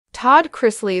Todd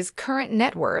Chrisley's current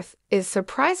net worth is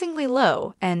surprisingly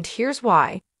low, and here's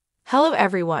why. Hello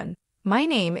everyone, my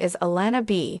name is Alana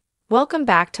B. Welcome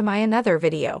back to my another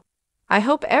video. I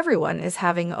hope everyone is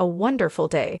having a wonderful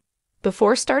day.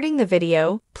 Before starting the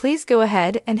video, please go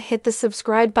ahead and hit the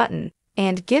subscribe button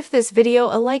and give this video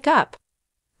a like up.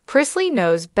 Chrisley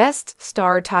Knows Best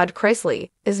star Todd Chrisley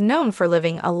is known for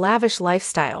living a lavish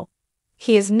lifestyle.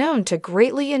 He is known to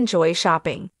greatly enjoy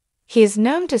shopping. He is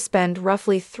known to spend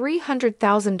roughly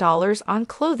 $300,000 on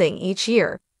clothing each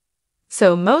year.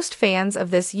 So most fans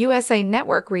of this USA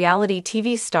Network reality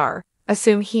TV star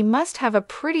assume he must have a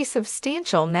pretty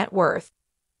substantial net worth.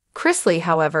 Chrisley,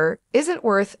 however, isn't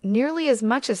worth nearly as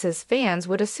much as his fans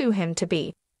would assume him to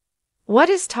be. What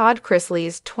is Todd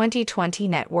Chrisley's 2020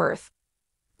 net worth?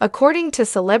 According to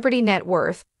Celebrity Net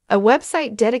Worth, a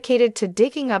website dedicated to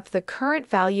digging up the current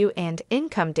value and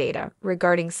income data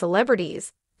regarding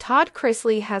celebrities, Todd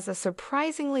Chrisley has a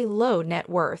surprisingly low net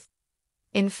worth.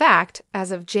 In fact,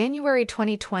 as of January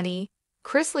 2020,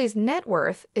 Chrisley's net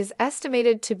worth is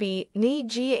estimated to be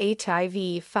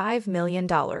negative $5 million.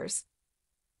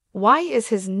 Why is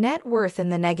his net worth in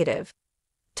the negative?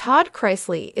 Todd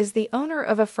Chrisley is the owner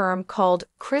of a firm called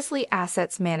Chrisley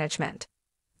Assets Management.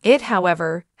 It,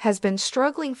 however, has been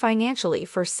struggling financially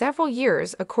for several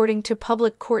years according to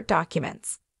public court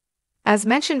documents. As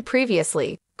mentioned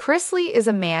previously, Chrisley is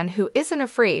a man who isn't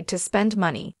afraid to spend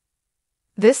money.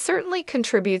 This certainly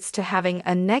contributes to having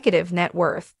a negative net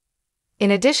worth. In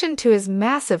addition to his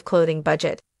massive clothing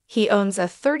budget, he owns a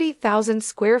 30,000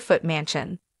 square foot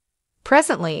mansion.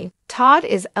 Presently, Todd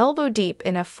is elbow deep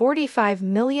in a $45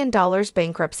 million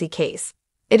bankruptcy case.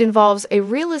 It involves a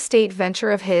real estate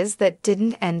venture of his that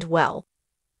didn't end well.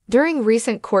 During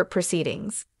recent court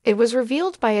proceedings, it was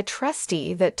revealed by a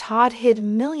trustee that Todd hid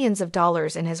millions of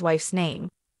dollars in his wife's name.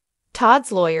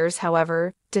 Todd's lawyers,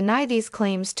 however, deny these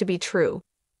claims to be true.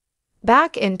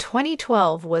 Back in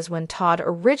 2012 was when Todd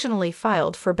originally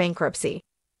filed for bankruptcy.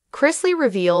 Chrisley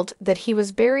revealed that he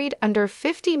was buried under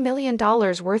 $50 million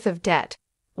worth of debt,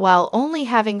 while only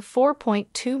having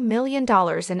 $4.2 million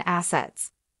in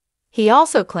assets. He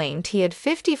also claimed he had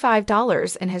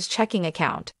 $55 in his checking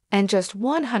account and just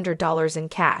 $100 in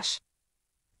cash.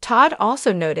 Todd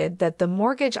also noted that the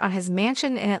mortgage on his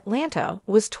mansion in Atlanta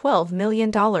was $12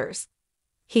 million.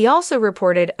 He also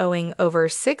reported owing over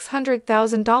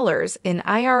 $600,000 in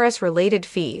IRS-related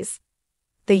fees.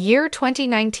 The year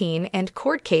 2019 and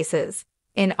court cases.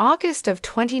 In August of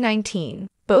 2019,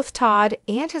 both Todd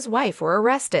and his wife were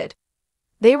arrested.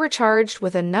 They were charged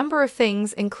with a number of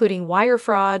things including wire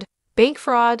fraud, bank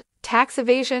fraud, tax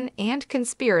evasion, and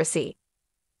conspiracy.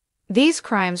 These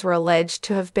crimes were alleged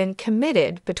to have been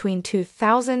committed between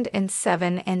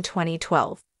 2007 and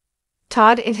 2012.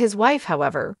 Todd and his wife,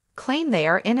 however, claim they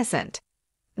are innocent.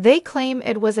 They claim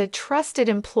it was a trusted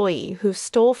employee who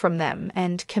stole from them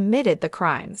and committed the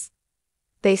crimes.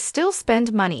 They still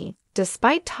spend money,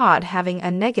 despite Todd having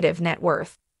a negative net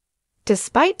worth.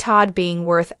 Despite Todd being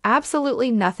worth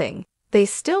absolutely nothing, they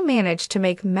still manage to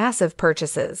make massive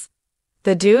purchases.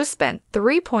 The duo spent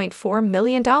 $3.4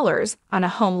 million on a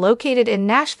home located in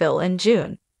Nashville in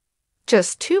June.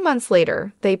 Just 2 months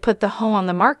later, they put the home on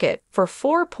the market for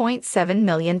 $4.7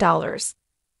 million.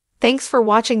 Thanks for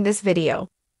watching this video.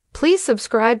 Please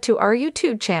subscribe to our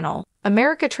YouTube channel,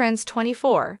 America Trends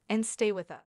 24, and stay with us.